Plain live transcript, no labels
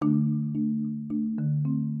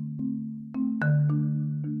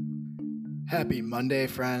Happy Monday,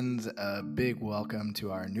 friends. A big welcome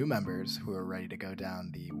to our new members who are ready to go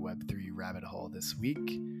down the Web3 rabbit hole this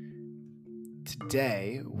week.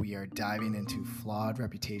 Today, we are diving into flawed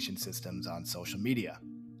reputation systems on social media.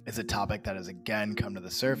 It's a topic that has again come to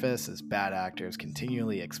the surface as bad actors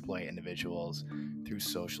continually exploit individuals through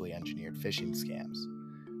socially engineered phishing scams.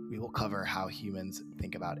 We will cover how humans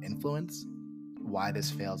think about influence, why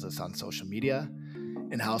this fails us on social media,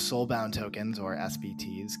 and how soulbound tokens, or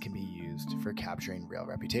SBTs, can be used for capturing real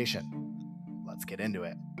reputation. Let's get into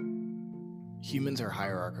it. Humans are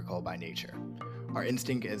hierarchical by nature. Our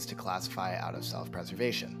instinct is to classify out of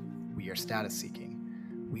self-preservation. We are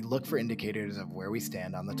status-seeking. We look for indicators of where we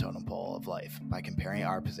stand on the totem pole of life by comparing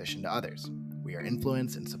our position to others. We are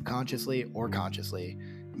influenced and subconsciously or consciously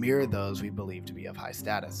mirror those we believe to be of high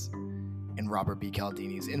status. In Robert B.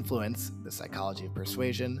 Cialdini's Influence, The Psychology of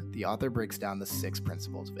Persuasion, the author breaks down the 6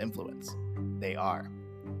 principles of influence. They are: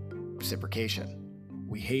 reciprocation.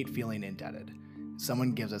 We hate feeling indebted. If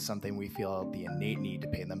someone gives us something, we feel the innate need to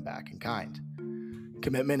pay them back in kind.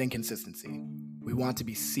 Commitment and consistency. We want to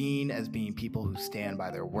be seen as being people who stand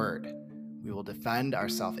by their word. We will defend our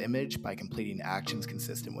self-image by completing actions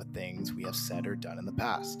consistent with things we have said or done in the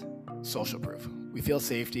past. Social proof. We feel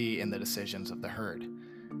safety in the decisions of the herd.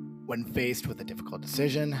 When faced with a difficult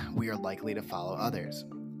decision, we are likely to follow others.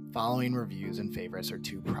 Following reviews and favorites are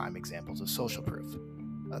 2 prime examples of social proof.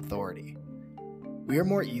 Authority. We are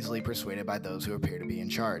more easily persuaded by those who appear to be in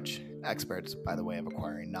charge. Experts, by the way of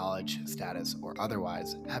acquiring knowledge, status, or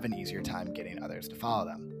otherwise, have an easier time getting others to follow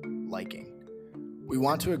them. Liking. We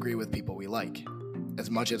want to agree with people we like. As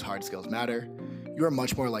much as hard skills matter, you are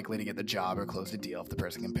much more likely to get the job or close the deal if the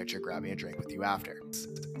person can picture grabbing a drink with you after.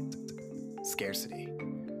 Scarcity.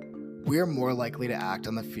 We are more likely to act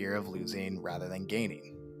on the fear of losing rather than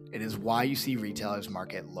gaining. It is why you see retailers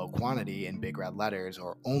market low quantity in big red letters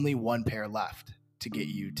or only 1 pair left to get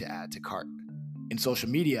you to add to cart. In social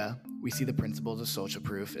media, we see the principles of social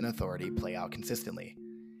proof and authority play out consistently.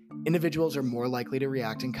 Individuals are more likely to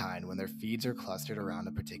react in kind when their feeds are clustered around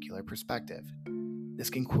a particular perspective. This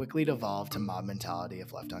can quickly devolve to mob mentality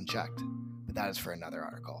if left unchecked, but that is for another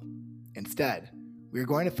article. Instead, we are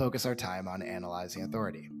going to focus our time on analyzing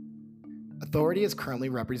authority. Authority is currently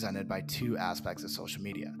represented by 2 aspects of social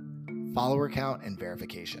media: follower count and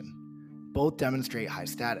verification. Both demonstrate high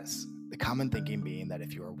status, the common thinking being that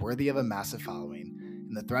if you are worthy of a massive following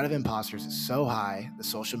and the threat of imposters is so high the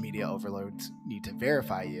social media overloads need to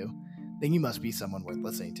verify you, then you must be someone worth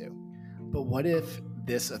listening to. But what if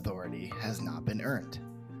this authority has not been earned?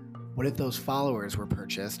 What if those followers were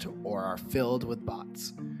purchased or are filled with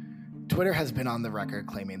bots? Twitter has been on the record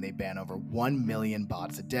claiming they ban over 1 million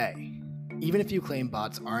bots a day. Even if you claim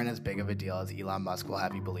bots aren't as big of a deal as Elon Musk will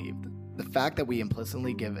have you believe, the fact that we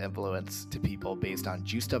implicitly give influence to people based on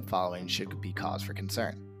juiced-up following should be cause for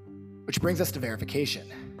concern. Which brings us to verification.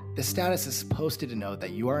 This status is supposed to denote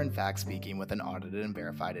that you are in fact speaking with an audited and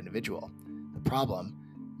verified individual. The problem: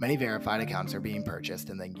 many verified accounts are being purchased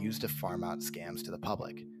and then used to farm out scams to the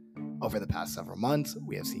public. Over the past several months,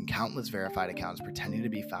 we have seen countless verified accounts pretending to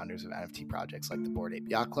be founders of NFT projects like the Bored Ape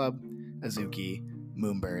Yacht Club, Azuki,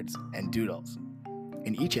 Moonbirds, and Doodles.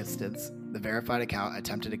 In each instance, the verified account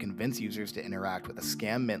attempted to convince users to interact with a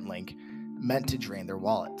scam mint link meant to drain their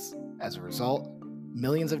wallets. As a result,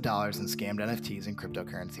 millions of dollars in scammed NFTs and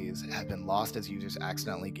cryptocurrencies have been lost as users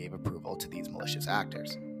accidentally gave approval to these malicious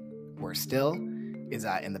actors. Worse still is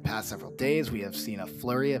that in the past several days, we have seen a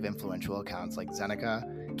flurry of influential accounts like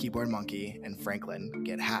Zeneca, Keyboard Monkey, and Franklin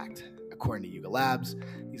get hacked. According to Yuga Labs,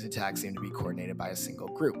 these attacks seem to be coordinated by a single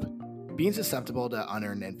group. Being susceptible to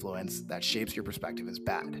unearned influence that shapes your perspective is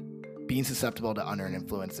bad. Being susceptible to unearned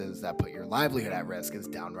influences that put your livelihood at risk is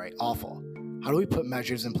downright awful. How do we put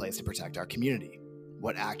measures in place to protect our community?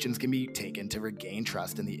 What actions can be taken to regain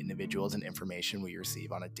trust in the individuals and information we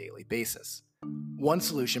receive on a daily basis? One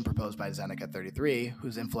solution proposed by Zeneca33,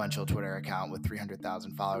 whose influential Twitter account with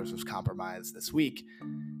 300,000 followers was compromised this week,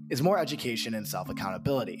 is more education and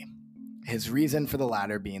self-accountability. His reason for the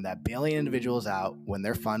latter being that bailing individuals out when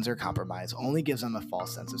their funds are compromised only gives them a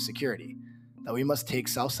false sense of security, that we must take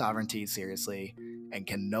self-sovereignty seriously and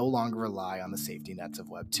can no longer rely on the safety nets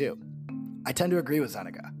of Web 2. I tend to agree with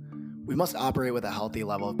Zeneca. We must operate with a healthy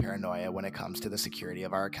level of paranoia when it comes to the security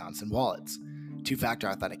of our accounts and wallets. 2-factor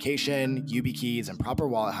authentication, YubiKeys, and proper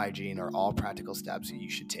wallet hygiene are all practical steps you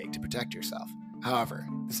should take to protect yourself. However,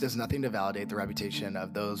 this does nothing to validate the reputation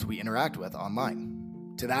of those we interact with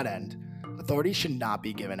online. To that end, authority should not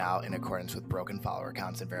be given out in accordance with broken follower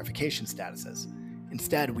accounts and verification statuses.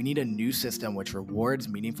 Instead, we need a new system which rewards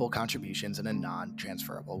meaningful contributions in a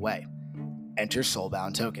non-transferable way. Enter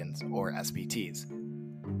soulbound tokens, or SBTs.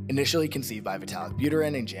 Initially conceived by Vitalik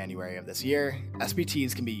Buterin in January of this year,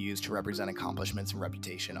 SBTs can be used to represent accomplishments and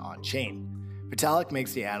reputation on-chain. Vitalik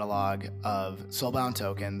makes the analog of soulbound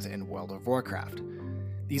tokens in World of Warcraft.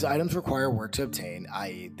 These items require work to obtain,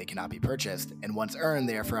 i.e. they cannot be purchased, and once earned,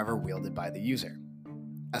 they are forever wielded by the user.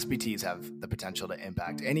 SBTs have the potential to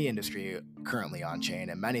impact any industry currently on-chain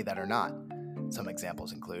and many that are not. Some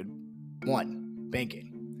examples include 1. Banking.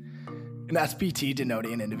 An SBT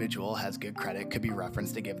denoting an individual has good credit could be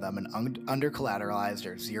referenced to give them an under-collateralized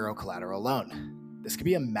or zero collateral loan. This could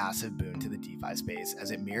be a massive boon to the DeFi space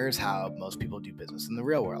as it mirrors how most people do business in the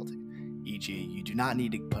real world, e.g. you do not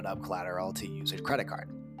need to put up collateral to use a credit card.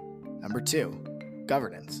 Number 2.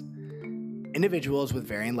 Governance. Individuals with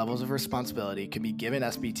varying levels of responsibility could be given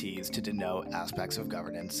SBTs to denote aspects of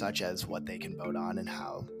governance such as what they can vote on and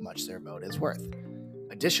how much their vote is worth.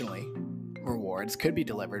 Additionally, rewards could be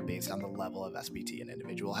delivered based on the level of SBT an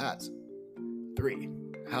individual has. 3.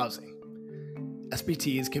 Housing.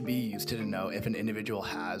 SBTs could be used to denote if an individual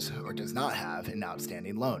has or does not have an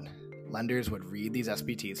outstanding loan. Lenders would read these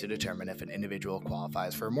SBTs to determine if an individual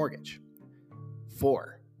qualifies for a mortgage.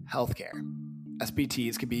 4. Healthcare.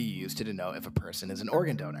 SBTs could be used to denote if a person is an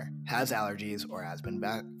organ donor, has allergies, or has been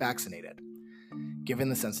vaccinated. Given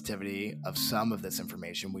the sensitivity of some of this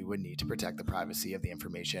information, we would need to protect the privacy of the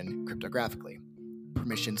information cryptographically.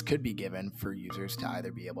 Permissions could be given for users to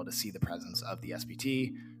either be able to see the presence of the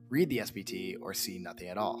SBT, read the SBT, or see nothing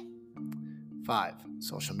at all. 5.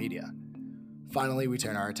 Social media. Finally, we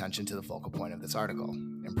turn our attention to the focal point of this article,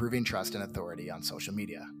 improving trust and authority on social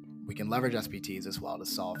media. We can leverage SBTs as well to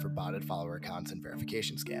solve for botted follower accounts and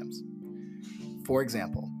verification scams. For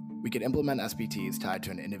example, we could implement SBTs tied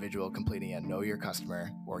to an individual completing a Know Your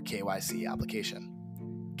Customer or KYC application.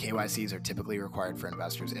 KYCs are typically required for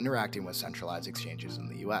investors interacting with centralized exchanges in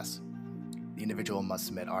the US. The individual must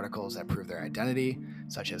submit articles that prove their identity,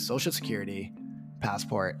 such as Social Security,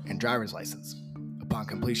 passport, and driver's license. Upon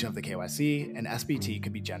completion of the KYC, an SBT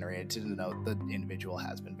could be generated to denote the individual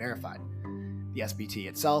has been verified. The SBT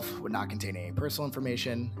itself would not contain any personal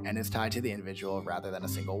information and is tied to the individual rather than a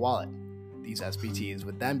single wallet. These SBTs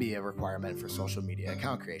would then be a requirement for social media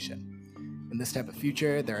account creation. In this type of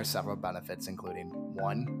future, there are several benefits including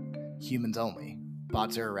 1. Humans only.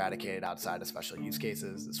 Bots are eradicated outside of special use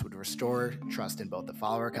cases. This would restore trust in both the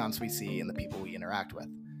follower accounts we see and the people we interact with.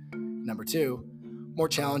 Number 2, more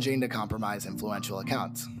challenging to compromise influential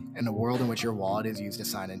accounts. In a world in which your wallet is used to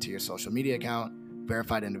sign into your social media account,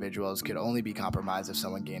 verified individuals could only be compromised if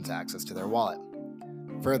someone gains access to their wallet.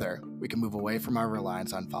 Further, we can move away from our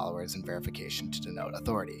reliance on followers and verification to denote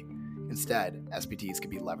authority. Instead, SBTs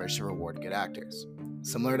could be leveraged to reward good actors.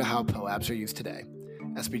 Similar to how POAPs are used today,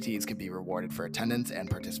 SBTs could be rewarded for attendance and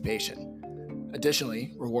participation.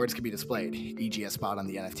 Additionally, rewards could be displayed, e.g. a spot on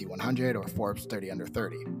the NFT 100 or Forbes 30 under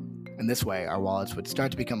 30. In this way, our wallets would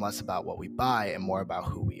start to become less about what we buy and more about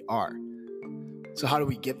who we are. So how do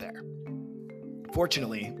we get there?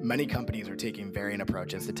 Fortunately, many companies are taking varying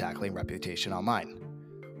approaches to tackling reputation online.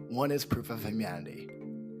 One is Proof of Humanity,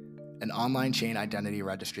 an online chain identity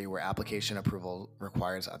registry where application approval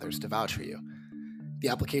requires others to vouch for you. The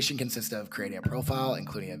application consists of creating a profile,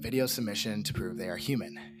 including a video submission to prove they are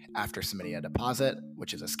human. After submitting a deposit,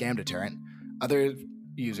 which is a scam deterrent, other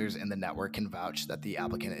users in the network can vouch that the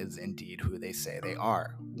applicant is indeed who they say they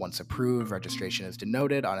are. Once approved, registration is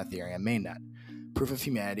denoted on Ethereum mainnet. Proof of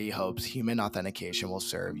Humanity hopes human authentication will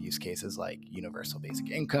serve use cases like universal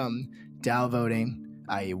basic income, DAO voting,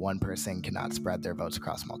 i.e. one person cannot spread their votes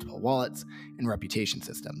across multiple wallets, and reputation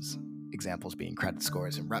systems, examples being credit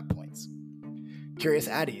scores and rep points. Curious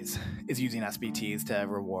Addies is using SBTs to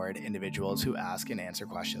reward individuals who ask and answer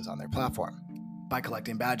questions on their platform. By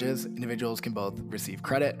collecting badges, individuals can both receive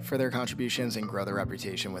credit for their contributions and grow their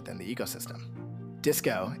reputation within the ecosystem.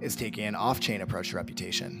 Disco is taking an off-chain approach to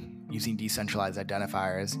reputation. Using decentralized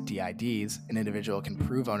identifiers, DIDs, an individual can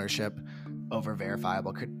prove ownership over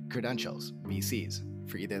verifiable credentials, VCs,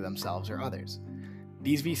 for either themselves or others.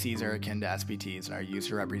 These VCs are akin to SBTs and are used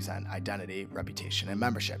to represent identity, reputation, and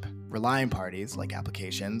membership. Relying parties, like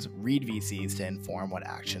applications, read VCs to inform what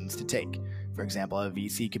actions to take. For example, a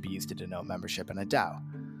VC could be used to denote membership in a DAO.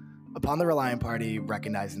 Upon the relying party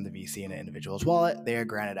recognizing the VC in an individual's wallet, they are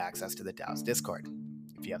granted access to the DAO's Discord.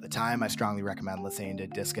 If you have the time, I strongly recommend listening to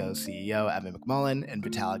Disco's CEO, Evan McMullin, and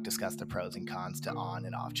Vitalik discuss the pros and cons to on-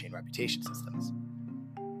 and off-chain reputation systems.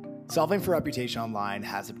 Solving for reputation online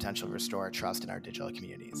has the potential to restore trust in our digital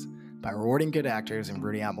communities. By rewarding good actors and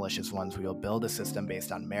rooting out malicious ones, we will build a system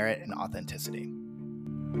based on merit and authenticity.